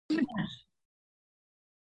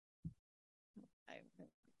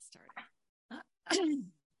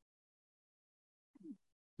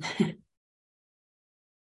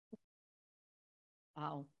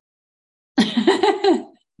Wow. I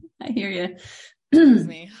hear you. Excuse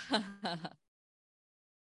me.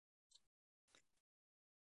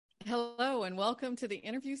 Hello, and welcome to the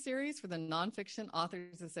interview series for the Nonfiction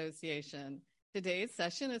Authors Association. Today's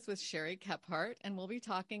session is with Cherie Kephart, and we'll be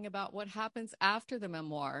talking about what happens after the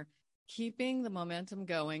memoir, keeping the momentum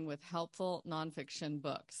going with helpful nonfiction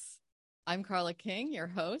books. I'm Carla King, your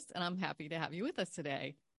host, and I'm happy to have you with us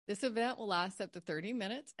today. This event will last up to 30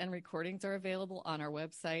 minutes, and recordings are available on our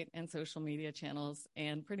website and social media channels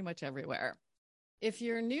and pretty much everywhere. If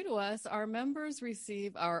you're new to us, our members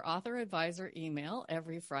receive our author advisor email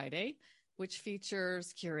every Friday, which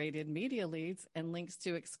features curated media leads and links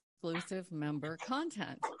to exclusive member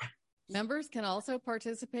content. Members can also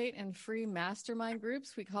participate in free mastermind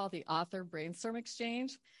groups we call the Author Brainstorm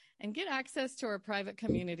Exchange and get access to our private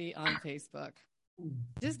community on Facebook.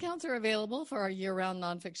 Discounts are available for our year-round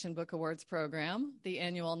Nonfiction Book Awards program, the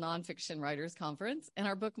annual Nonfiction Writers Conference, and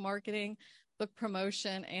our book marketing, book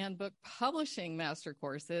promotion, and book publishing master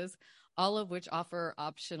courses, all of which offer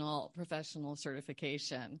optional professional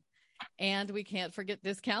certification. And we can't forget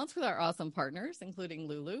discounts with our awesome partners, including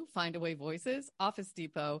Lulu, Findaway Voices, Office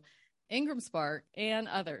Depot, Ingram Spark, and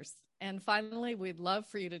others. And finally, we'd love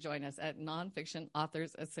for you to join us at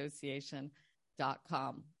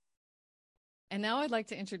nonfictionauthorsassociation.com. And now I'd like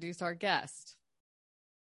to introduce our guest.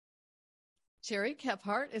 Cherie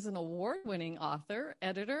Kephart is an award-winning author,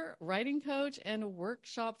 editor, writing coach, and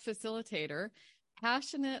workshop facilitator,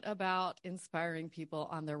 passionate about inspiring people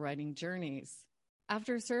on their writing journeys.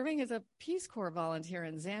 After serving as a Peace Corps volunteer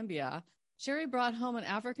in Zambia, Cherie brought home an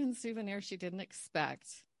African souvenir she didn't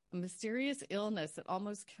expect, a mysterious illness that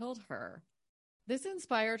almost killed her. This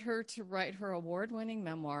inspired her to write her award-winning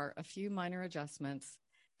memoir, A Few Minor Adjustments,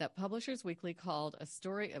 that Publishers Weekly called a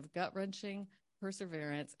story of gut-wrenching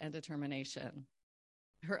perseverance and determination.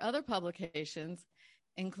 Her other publications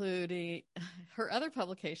include The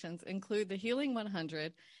Healing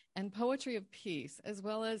 100 and Poetry of Peace, as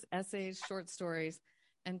well as essays, short stories,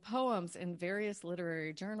 and poems in various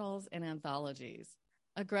literary journals and anthologies.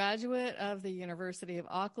 A graduate of the University of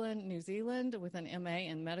Auckland, New Zealand, with an MA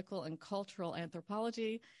in Medical and Cultural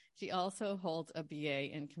Anthropology, she also holds a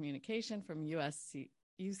BA in Communication from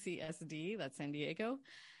UCSD, that's San Diego,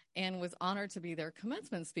 and was honored to be their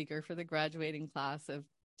commencement speaker for the graduating class of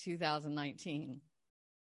 2019.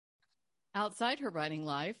 Outside her writing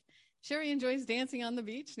life, Cherie enjoys dancing on the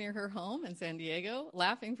beach near her home in San Diego,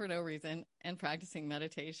 laughing for no reason, and practicing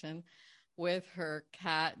meditation with her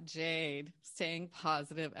cat, Jade, staying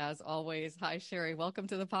positive as always. Hi, Cherie. Welcome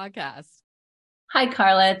to the podcast. Hi,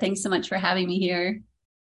 Carla. Thanks so much for having me here.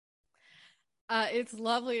 It's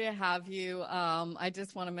lovely to have you. I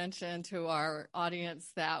just want to mention to our audience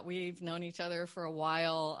that we've known each other for a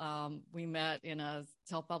while. We met in a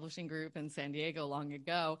self-publishing group in San Diego long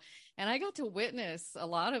ago, and I got to witness a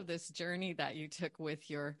lot of this journey that you took with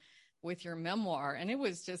your memoir, and it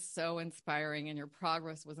was just so inspiring, and your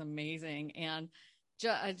progress was amazing, and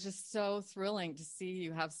just so thrilling to see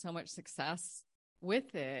you have so much success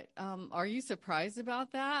with it. Are you surprised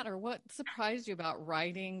about that, or what surprised you about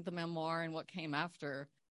writing the memoir and what came after?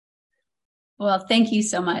 Well, thank you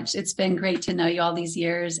so much. It's been great to know you all these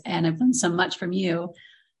years, and I've learned so much from you.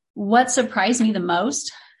 What surprised me the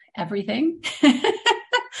most? Everything.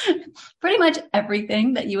 Pretty much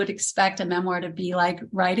everything that you would expect a memoir to be like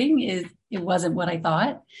writing it wasn't what I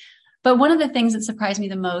thought. But one of the things that surprised me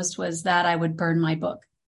the most was that I would burn my book.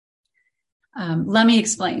 Let me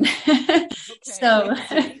explain.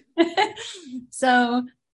 So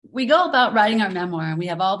we go about writing our memoir, and we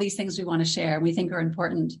have all these things we want to share and we think are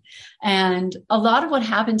important. And a lot of what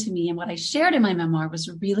happened to me and what I shared in my memoir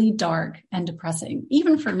was really dark and depressing,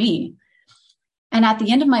 even for me. And at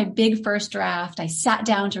the end of my big first draft, I sat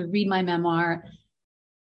down to read my memoir,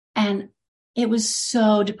 and it was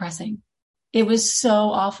so depressing. It was so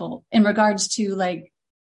awful in regards to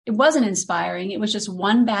it wasn't inspiring. It was just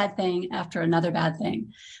one bad thing after another bad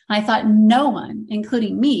thing. And I thought no one,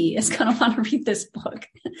 including me, is going to want to read this book.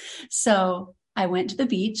 So I went to the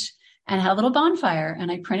beach and had a little bonfire,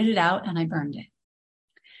 and I printed it out and I burned it.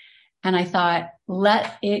 And I thought,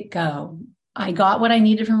 let it go. I got what I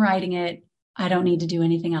needed from writing it. I don't need to do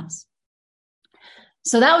anything else.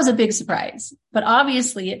 So that was a big surprise, but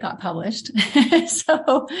obviously it got published.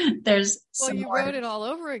 So there's well, you wrote it all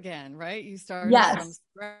over again, right? You started from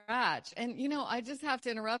scratch. And, I just have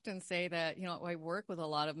to interrupt and say that, I work with a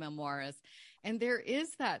lot of memoirists, And there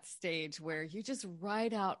is that stage where you just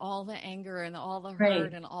write out all the anger and all the Right.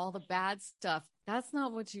 hurt and all the bad stuff. That's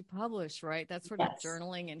not what you publish, right? That's sort of Yes.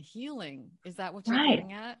 journaling and healing. Is that what you're Right.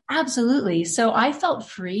 getting at? Absolutely. So I felt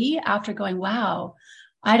free after going, wow,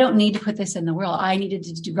 I don't need to put this in the world. I needed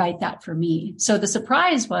to write that for me. So the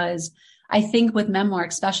surprise was, I think with memoir,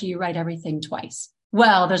 especially, you write everything twice.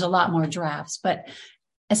 Well, there's a lot more drafts, but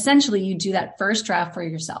essentially you do that first draft for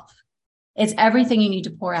yourself. It's everything you need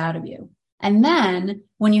to pour out of you. And then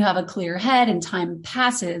when you have a clear head and time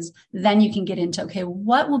passes, then you can get into, okay,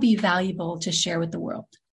 what will be valuable to share with the world?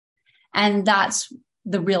 And that's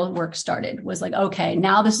the real work started, was like, okay,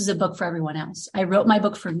 now this is a book for everyone else. I wrote my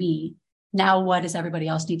book for me. Now, what does everybody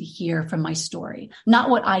else need to hear from my story? Not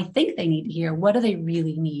what I think they need to hear. What do they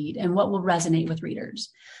really need? And what will resonate with readers?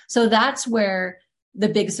 So that's where the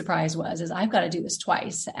big surprise was, is I've got to do this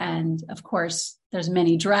twice. And of course, there's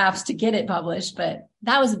many drafts to get it published, but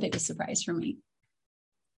that was the biggest surprise for me.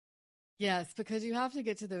 Yes, because you have to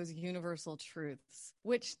get to those universal truths,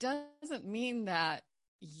 which doesn't mean that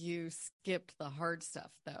you skipped the hard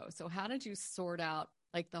stuff, though. So how did you sort out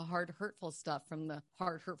like the hard, hurtful stuff from the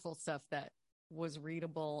hard, hurtful stuff that was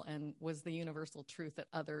readable and was the universal truth that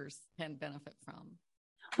others can benefit from?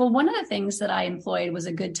 Well, one of the things that I employed was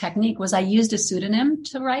a good technique was I used a pseudonym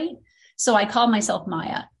to write. So I called myself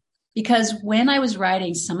Maya, because when I was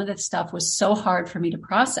writing, some of the stuff was so hard for me to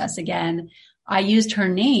process. Again, I used her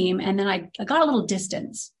name, and then I got a little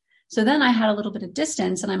distance. So then I had a little bit of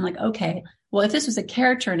distance, and I'm like, okay, well, if this was a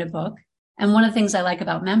character in a book, and one of the things I like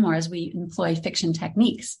about memoir is we employ fiction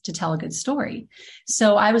techniques to tell a good story.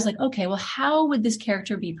 So I was like, okay, well, how would this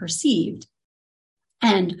character be perceived?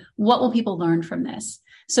 And what will people learn from this?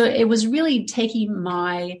 So it was really taking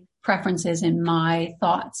my preferences and my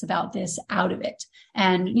thoughts about this out of it.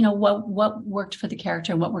 And, what worked for the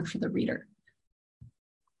character and what worked for the reader.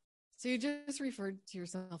 So you just referred to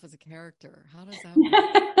yourself as a character. How does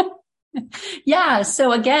that work? Yeah.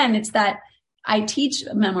 So again, it's that I teach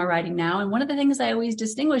memoir writing now. And one of the things I always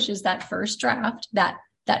distinguish is that first draft, that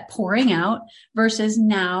pouring out, versus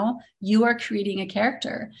now you are creating a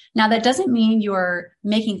character. Now, that doesn't mean you're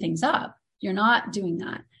making things up. You're not doing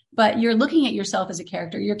that, but you're looking at yourself as a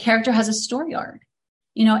character. Your character has a story arc,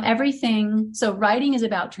 everything. So writing is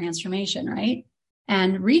about transformation, right?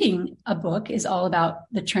 And reading a book is all about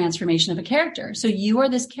the transformation of a character. So you are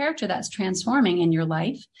this character that's transforming in your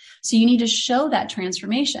life. So you need to show that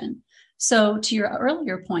transformation. So to your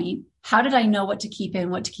earlier point, how did I know what to keep in,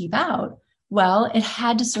 what to keep out? Well, it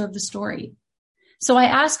had to serve the story. So I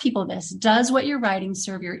ask people this: does what you're writing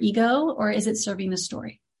serve your ego, or is it serving the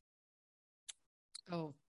story?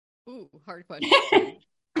 Oh, hard question.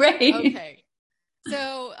 Right. Okay.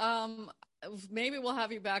 So, maybe we'll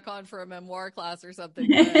have you back on for a memoir class or something.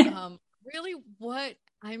 But, really, what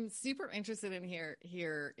I'm super interested in here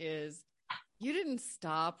is you didn't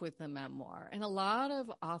stop with the memoir. And a lot of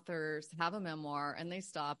authors have a memoir and they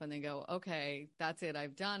stop and they go, okay, that's it.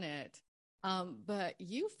 I've done it. But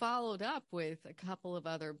you followed up with a couple of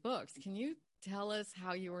other books. Can you tell us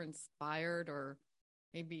how you were inspired or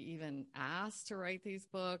maybe even asked to write these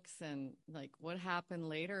books, and like what happened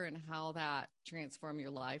later and how that transformed your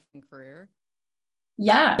life and career?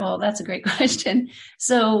 Yeah, well, that's a great question.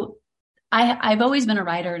 So I've always been a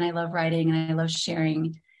writer, and I love writing and I love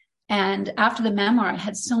sharing. And after the memoir, I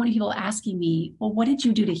had so many people asking me, well, what did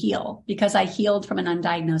you do to heal? Because I healed from an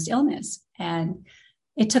undiagnosed illness, and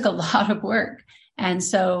it took a lot of work. And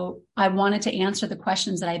so I wanted to answer the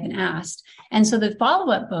questions that I've been asked. And so the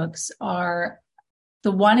follow-up books are,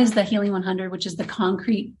 the one is the Healing 100, which is the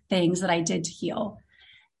concrete things that I did to heal.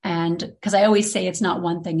 And because I always say it's not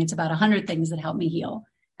one thing, it's about 100 things that help me heal.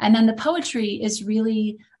 And then the poetry is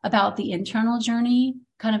really about the internal journey,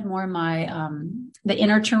 kind of more my, the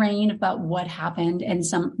inner terrain about what happened in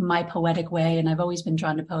my poetic way. And I've always been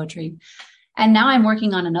drawn to poetry. And now I'm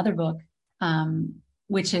working on another book,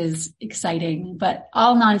 which is exciting, but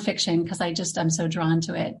all nonfiction, because I'm so drawn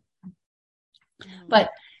to it. But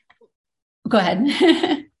go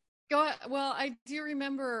ahead. Well, I do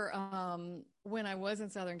remember when I was in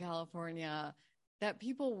Southern California that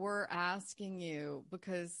people were asking you,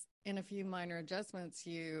 because in A Few Minor Adjustments,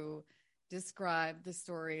 you described the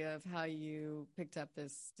story of how you picked up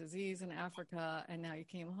this disease in Africa and now you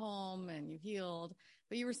came home and you healed,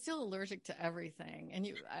 but you were still allergic to everything. And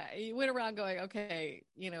you went around going, okay,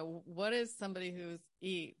 what is somebody who's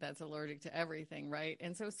that's allergic to everything, right?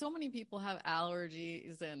 And so many people have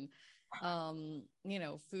allergies and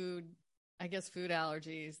food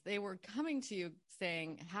allergies. They were coming to you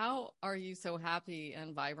saying, how are you so happy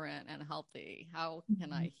and vibrant and healthy? How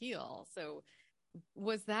can I heal? So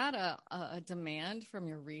was that a demand from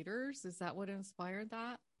your readers? Is that what inspired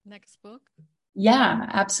that next book? Yeah,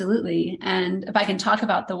 absolutely. And if I can talk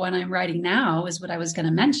about the one I'm writing now, is what I was going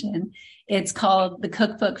to mention. It's called The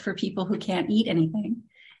Cookbook for People Who Can't Eat Anything.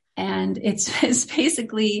 And it's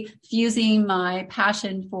basically fusing my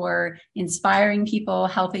passion for inspiring people,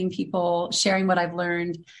 helping people, sharing what I've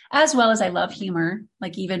learned, as well as I love humor.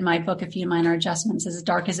 Like even my book, A Few Minor Adjustments, as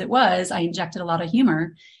dark as it was, I injected a lot of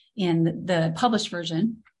humor in the published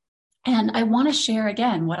version. And I want to share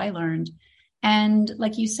again what I learned. And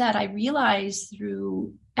like you said, I realized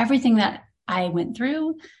through everything that I went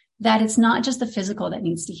through that it's not just the physical that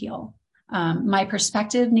needs to heal. My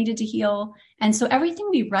perspective needed to heal. And so everything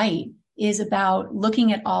we write is about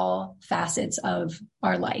looking at all facets of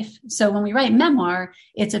our life. So when we write memoir,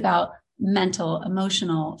 it's about mental,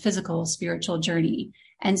 emotional, physical, spiritual journey.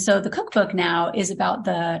 And so the cookbook now is about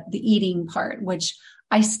the eating part, which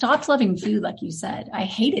I stopped loving food, like you said. I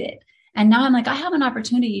hated it. And now I'm like, I have an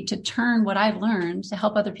opportunity to turn what I've learned to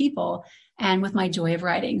help other people and with my joy of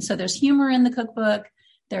writing. So there's humor in the cookbook.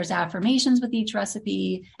 There's affirmations with each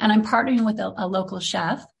recipe. And I'm partnering with a local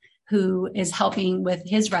chef who is helping with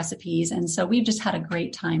his recipes. And so we've just had a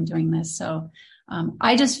great time doing this. So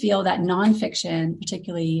I just feel that nonfiction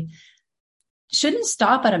particularly shouldn't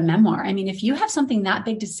stop at a memoir. I mean, if you have something that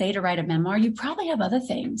big to say to write a memoir, you probably have other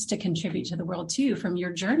things to contribute to the world too from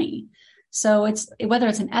your journey. So it's whether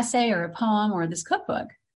it's an essay or a poem or this cookbook.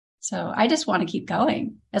 So I just want to keep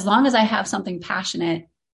going as long as I have something passionate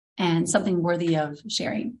and something worthy of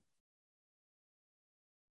sharing.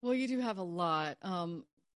 Well, you do have a lot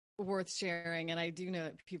worth sharing. And I do know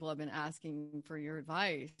that people have been asking for your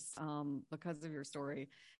advice because of your story.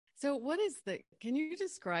 So can you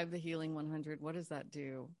describe the Healing 100? What does that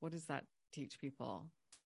do? What does that teach people?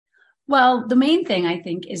 Well, the main thing I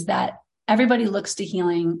think is that everybody looks to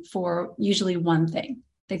healing for usually one thing.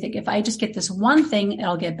 They think if I just get this one thing,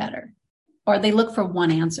 it'll get better. Or they look for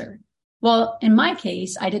one answer. Well, in my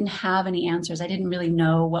case, I didn't have any answers. I didn't really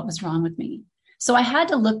know what was wrong with me. So I had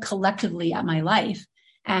to look collectively at my life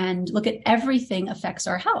and look at everything affects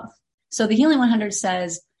our health. So the Healing 100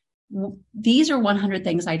 says, these are 100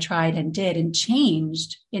 things I tried and did and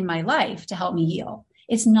changed in my life to help me heal.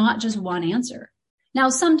 It's not just one answer. Now,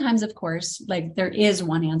 sometimes, of course, like there is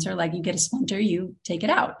one answer, like you get a splinter, you take it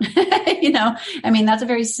out, I mean, that's a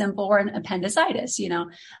very simple, or an appendicitis,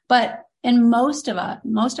 but in most of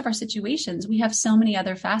our situations, we have so many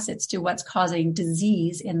other facets to what's causing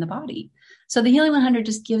disease in the body. So the Healing 100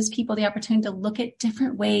 just gives people the opportunity to look at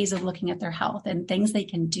different ways of looking at their health and things they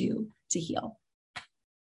can do to heal.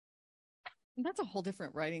 That's a whole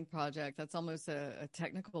different writing project. That's almost a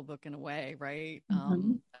technical book in a way, right?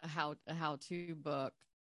 Mm-hmm. A how-to book.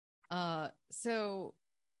 So,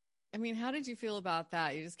 I mean, how did you feel about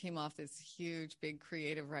that? You just came off this huge, big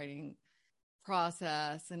creative writing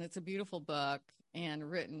process, and it's a beautiful book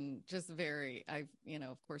and written just I've,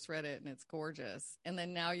 of course, read it and it's gorgeous. And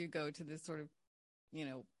then now you go to this sort of,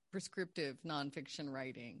 prescriptive nonfiction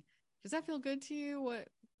writing. Does that feel good to you?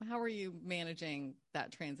 How are you managing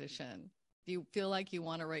that transition? Do you feel like you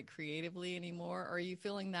want to write creatively anymore? Or are you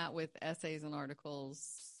feeling that with essays and articles?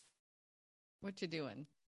 What you doing?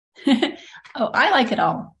 Oh, I like it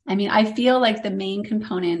all. I mean, I feel like the main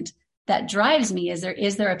component that drives me is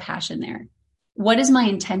there a passion there? What is my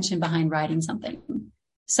intention behind writing something?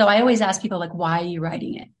 So I always ask people like, why are you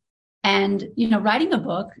writing it? And, writing a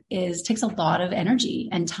book takes a lot of energy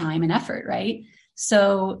and time and effort, right?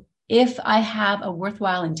 So if I have a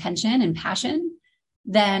worthwhile intention and passion,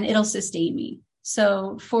 then it'll sustain me.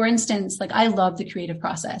 So for instance, like I love the creative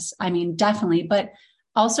process. I mean, definitely, but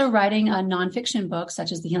also writing a nonfiction book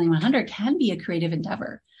such as The Healing 100 can be a creative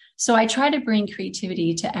endeavor. So I try to bring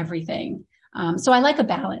creativity to everything. So I like a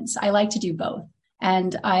balance. I like to do both.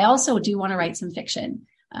 And I also do want to write some fiction,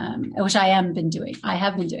 which I have been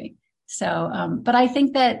doing. So, but I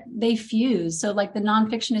think that they fuse. So like the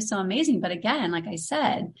nonfiction is so amazing. But again, like I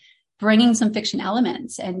said, bringing some fiction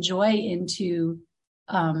elements and joy into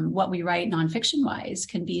what we write nonfiction wise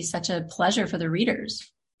can be such a pleasure for the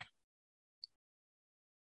readers.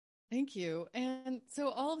 Thank you. And so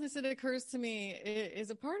all of this, it occurs to me, is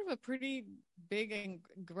a part of a pretty big and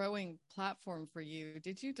growing platform for you.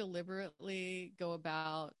 Did you deliberately go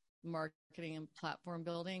about marketing and platform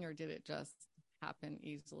building, or did it just happen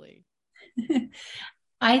easily?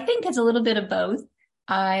 I think it's a little bit of both.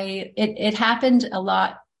 It happened a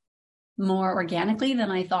lot more organically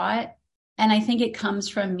than I thought. And I think it comes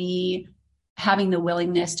from me having the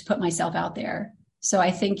willingness to put myself out there. So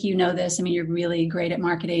I think this. I mean, you're really great at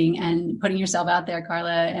marketing and putting yourself out there,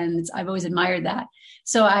 Carla. And I've always admired that.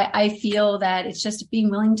 So I feel that it's just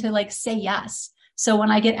being willing to like say yes. So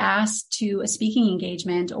when I get asked to a speaking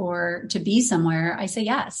engagement or to be somewhere, I say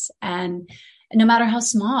yes. And no matter how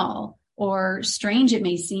small or strange it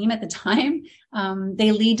may seem at the time,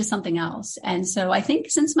 they lead to something else. And so I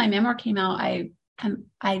think since my memoir came out,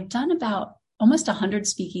 I've done about almost 100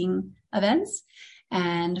 speaking events,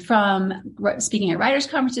 and from speaking at writers'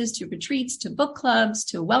 conferences to retreats to book clubs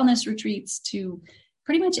to wellness retreats to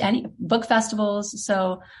pretty much any book festivals.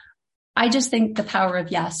 So I just think the power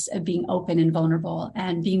of yes, of being open and vulnerable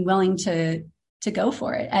and being willing to go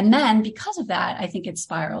for it. And then because of that, I think it's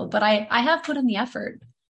spiraled, but I have put in the effort.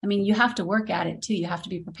 I mean, you have to work at it too. You have to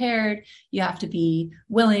be prepared. You have to be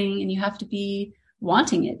willing, and you have to be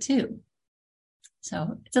wanting it too.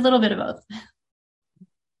 So it's a little bit of both.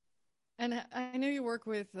 And I know you work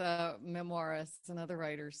with memoirists and other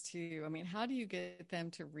writers too. I mean, how do you get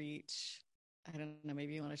them to reach, I don't know,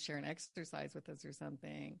 maybe you want to share an exercise with us or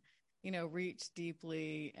something, reach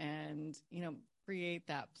deeply and, create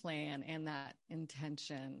that plan and that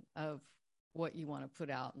intention of what you want to put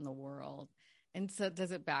out in the world. And so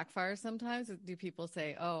does it backfire sometimes? Do people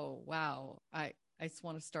say, oh, wow, I just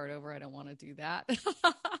want to start over. I don't want to do that.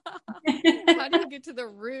 How do you get to the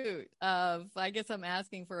root of, I guess I'm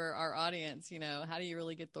asking for our audience, how do you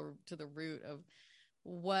really get to the root of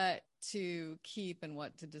what to keep and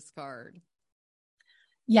what to discard?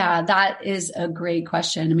 Yeah, that is a great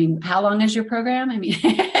question. I mean, how long is your program? I mean,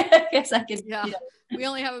 I guess I could. Yeah, we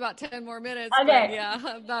only have about 10 more minutes. Okay. But yeah,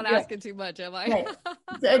 I'm not asking too much, am I?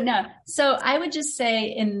 Right. No. So I would just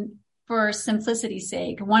say, for simplicity's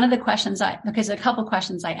sake, because a couple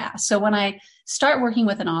questions I ask. So when I start working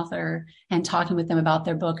with an author and talking with them about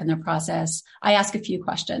their book and their process, I ask a few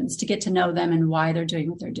questions to get to know them and why they're doing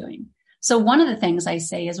what they're doing. So one of the things I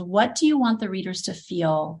say is, what do you want the readers to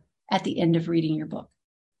feel at the end of reading your book?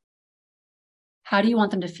 How do you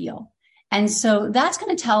want them to feel? And so that's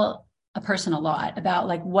going to tell a person a lot about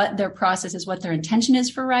like what their process is, what their intention is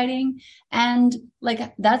for writing. And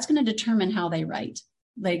like, that's going to determine how they write.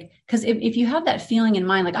 Like, because if you have that feeling in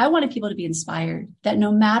mind, like I wanted people to be inspired, that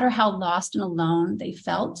no matter how lost and alone they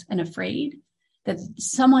felt and afraid, that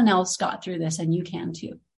someone else got through this and you can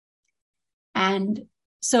too. And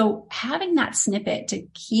so having that snippet to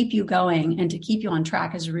keep you going and to keep you on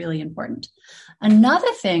track is really important.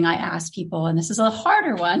 Another thing I ask people, and this is a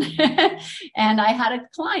harder one, and I had a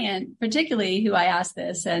client particularly who I asked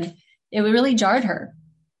this, and it really jarred her.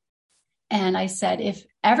 And I said, if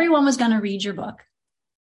everyone was going to read your book,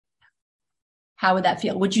 how would that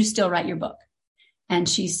feel? Would you still write your book? And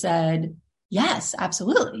she said, yes,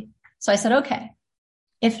 absolutely. So I said, okay,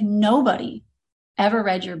 if nobody ever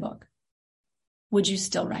read your book, would you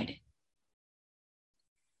still write it?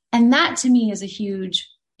 And that to me is a huge,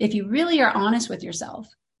 if you really are honest with yourself,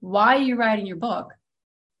 why are you writing your book?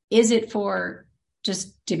 Is it for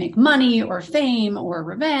just to make money or fame or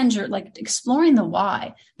revenge, or like exploring the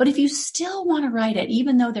why? But if you still want to write it,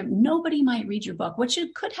 even though nobody might read your book, which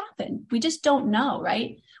it could happen, we just don't know,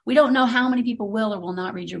 right? We don't know how many people will or will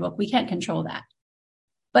not read your book. We can't control that.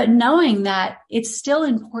 But knowing that it's still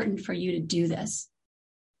important for you to do this,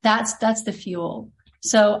 that's the fuel.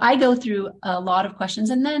 So I go through a lot of questions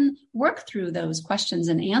and then work through those questions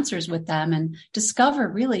and answers with them and discover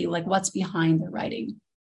really like what's behind their writing.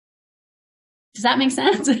 Does that make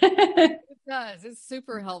sense? It does. It's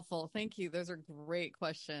super helpful. Thank you. Those are great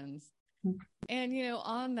questions. And,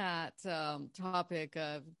 on that topic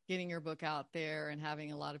of getting your book out there and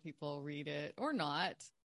having a lot of people read it or not,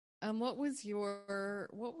 what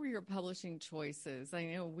were your publishing choices? I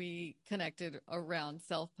know we connected around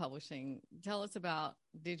self-publishing. Tell us about,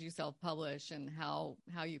 did you self-publish and how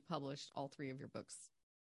you published all three of your books?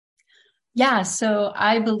 Yeah, so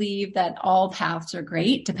I believe that all paths are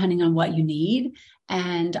great depending on what you need.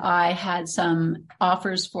 And I had some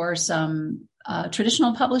offers for some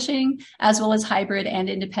traditional publishing as well as hybrid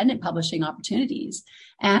and independent publishing opportunities.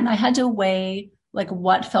 And I had to weigh like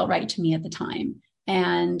what felt right to me at the time.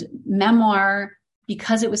 And memoir,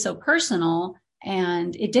 because it was so personal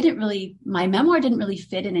and my memoir didn't really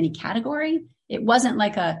fit in any category. It wasn't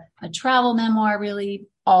like a travel memoir really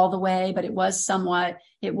all the way, but it was somewhat.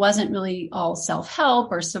 It wasn't really all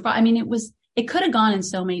self-help or survival. I mean, it could have gone in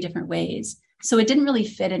so many different ways. So it didn't really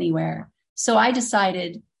fit anywhere. So I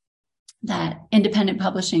decided that independent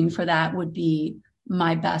publishing for that would be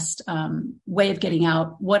my best way of getting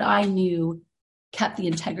out what I knew kept the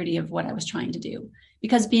integrity of what I was trying to do.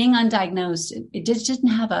 Because being undiagnosed, it just didn't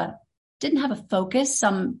have a focus.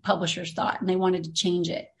 Some publishers thought, and they wanted to change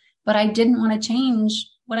it, but I didn't want to change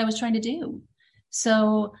what I was trying to do.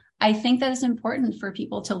 So I think that it's important for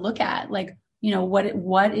people to look at, like,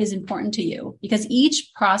 what is important to you, because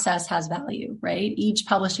each process has value, right? Each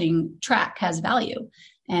publishing track has value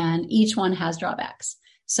and each one has drawbacks.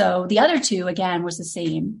 So the other two, again, was the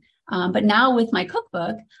same. But now with my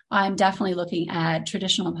cookbook, I'm definitely looking at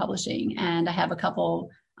traditional publishing, and I have a couple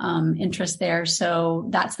interests there. So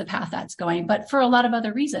that's the path that's going, but for a lot of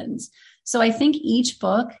other reasons. So I think each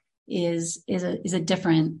book is a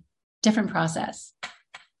different process.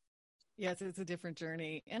 Yes, it's a different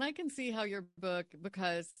journey. And I can see how your book,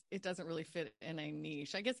 because it doesn't really fit in a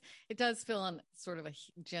niche. I guess it does fill on sort of a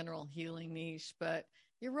general healing niche, but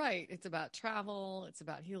you're right. It's about travel. It's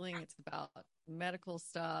about healing. It's about medical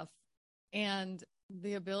stuff, and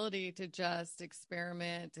the ability to just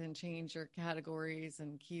experiment and change your categories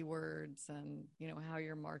and keywords and, how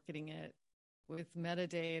you're marketing it with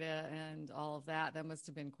metadata and all of that. That must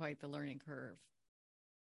have been quite the learning curve.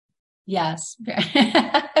 Yes,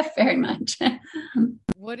 very much.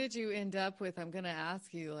 What did you end up with? I'm going to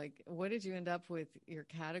ask you, what did you end up with your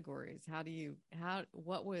categories? What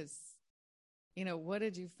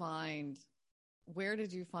did you find? Where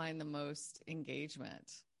did you find the most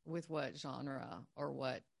engagement with what genre or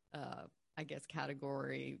what, I guess,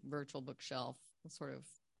 category, virtual bookshelf sort of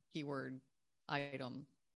keyword item?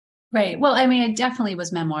 Right. Well, it definitely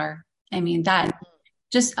was memoir. That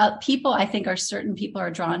just I think certain people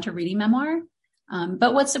are drawn to reading memoir.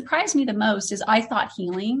 But what surprised me the most is I thought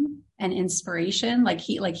healing and inspiration, like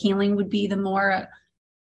healing would be the more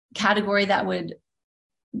category that would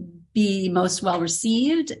be most well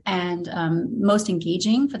received and most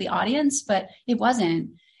engaging for the audience, but it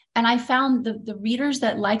wasn't. And I found the readers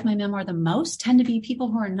that like my memoir the most tend to be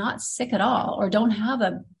people who are not sick at all or don't have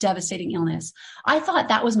a devastating illness. I thought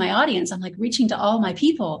that was my audience. I'm like reaching to all my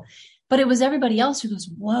people, but it was everybody else who goes,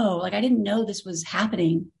 whoa, I didn't know this was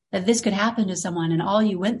happening, that this could happen to someone and all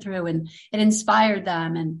you went through, and it inspired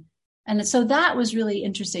them. And so that was really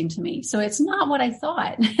interesting to me. So it's not what I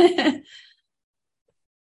thought.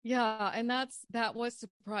 Yeah. And that was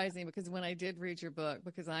surprising, because when I did read your book,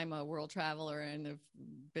 because I'm a world traveler and have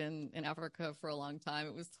been in Africa for a long time,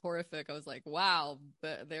 it was horrific. I was like, wow,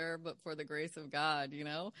 but for the grace of God,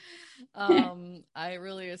 I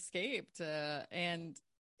really escaped. And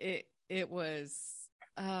it was,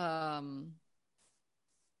 I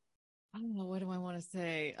don't know, what do I want to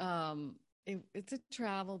say? It's a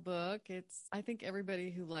travel book. I think everybody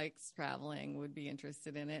who likes traveling would be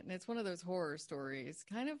interested in it. And it's one of those horror stories,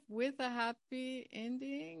 kind of with a happy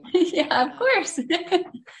ending. Yeah, of course.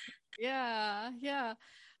 Yeah.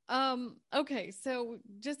 Okay. So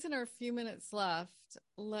just in our few minutes left,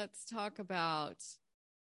 let's talk about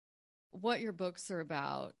what your books are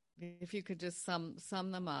about. If you could just sum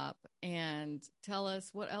them up and tell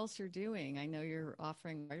us what else you're doing. I know you're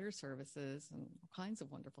offering writer services and all kinds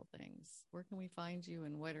of wonderful things. Where can we find you,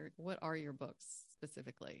 and what are your books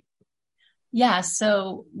specifically? Yeah.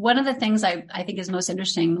 So one of the things I think is most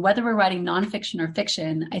interesting, whether we're writing nonfiction or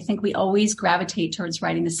fiction, I think we always gravitate towards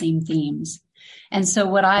writing the same themes. And so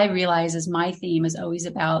what I realize is my theme is always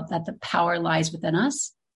about that the power lies within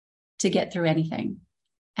us to get through anything.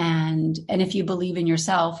 And if you believe in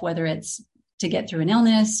yourself, whether it's to get through an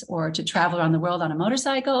illness or to travel around the world on a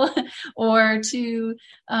motorcycle or to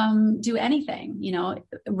do anything,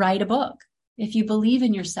 write a book. If you believe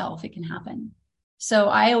in yourself, it can happen. So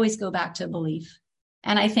I always go back to belief.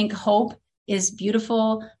 And I think hope is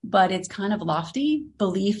beautiful, but it's kind of lofty.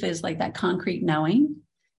 Belief is like that concrete knowing.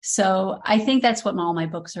 So I think that's what all my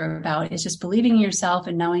books are about, is just believing in yourself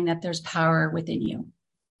and knowing that there's power within you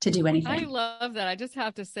to do anything. I love that. I just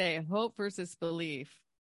have to say, hope versus belief,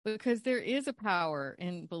 because there is a power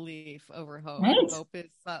in belief over hope. Right. Hope is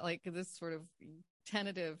not like this sort of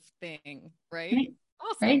tentative thing, right?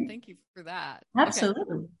 Awesome. Right. Thank you for that.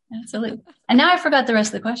 Absolutely. Okay. Absolutely. And now I forgot the rest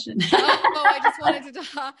of the question. I just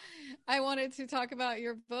wanted to talk about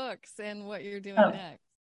your books and what you're doing next.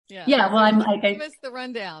 Yeah. Well, give us the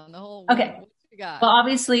rundown, the whole. Okay. What you got? Well,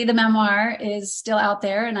 obviously the memoir is still out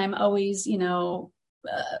there, and I'm always,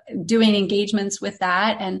 doing engagements with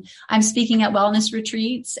that. And I'm speaking at wellness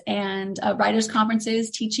retreats and writers conferences,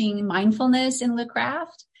 teaching mindfulness in the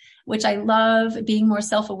craft, which I love, being more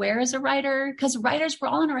self-aware as a writer, because writers, we're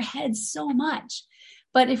all in our heads so much.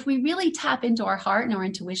 But if we really tap into our heart and our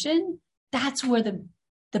intuition, that's where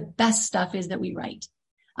the best stuff is that we write.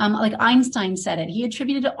 Like Einstein said it, he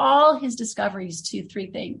attributed all his discoveries to three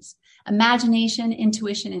things: imagination,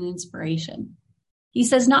 intuition, and inspiration. He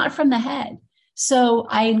says, not from the head. So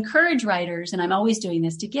I encourage writers, and I'm always doing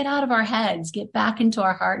this, to get out of our heads, get back into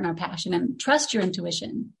our heart and our passion, and trust your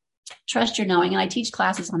intuition, trust your knowing. And I teach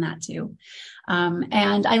classes on that too.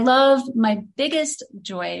 And I love, my biggest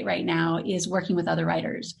joy right now is working with other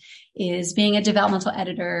writers, is being a developmental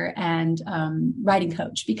editor and writing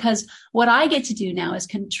coach, because what I get to do now is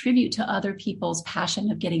contribute to other people's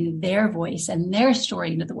passion of getting their voice and their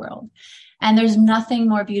story into the world. And there's nothing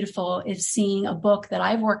more beautiful is seeing a book that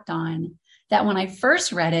I've worked on that when I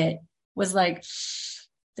first read it was like,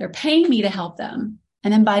 they're paying me to help them.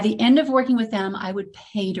 And then by the end of working with them, I would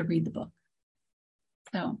pay to read the book.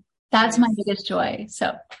 So that's my biggest joy.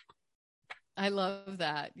 So I love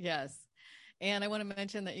that. Yes. And I want to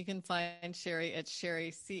mention that you can find Cherie at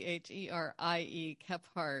Cherie, Cherie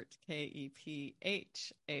Kephart,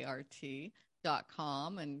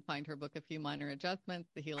 Kephart.com, and find her book, A Few Minor Adjustments,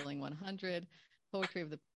 The Healing 100, Poetry of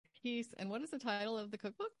the Peace. And what is the title of the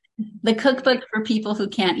cookbook? The Cookbook for People Who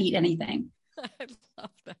Can't Eat Anything. I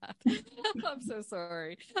love that. I'm so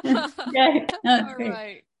sorry. Okay. All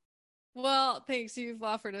right. Well, thanks. You've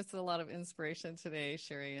offered us a lot of inspiration today,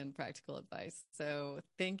 Cherie, and practical advice. So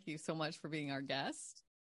thank you so much for being our guest.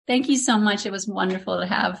 Thank you so much. It was wonderful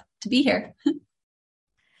to be here.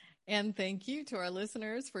 And thank you to our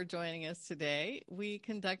listeners for joining us today. We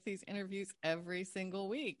conduct these interviews every single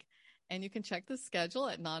week, and you can check the schedule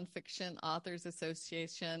at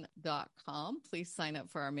nonfictionauthorsassociation.com. Please sign up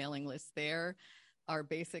for our mailing list there. Our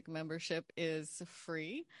basic membership is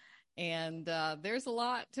free. And there's a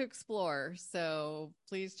lot to explore. So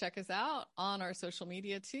please check us out on our social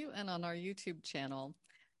media too, and on our YouTube channel.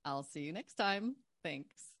 I'll see you next time.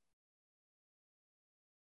 Thanks.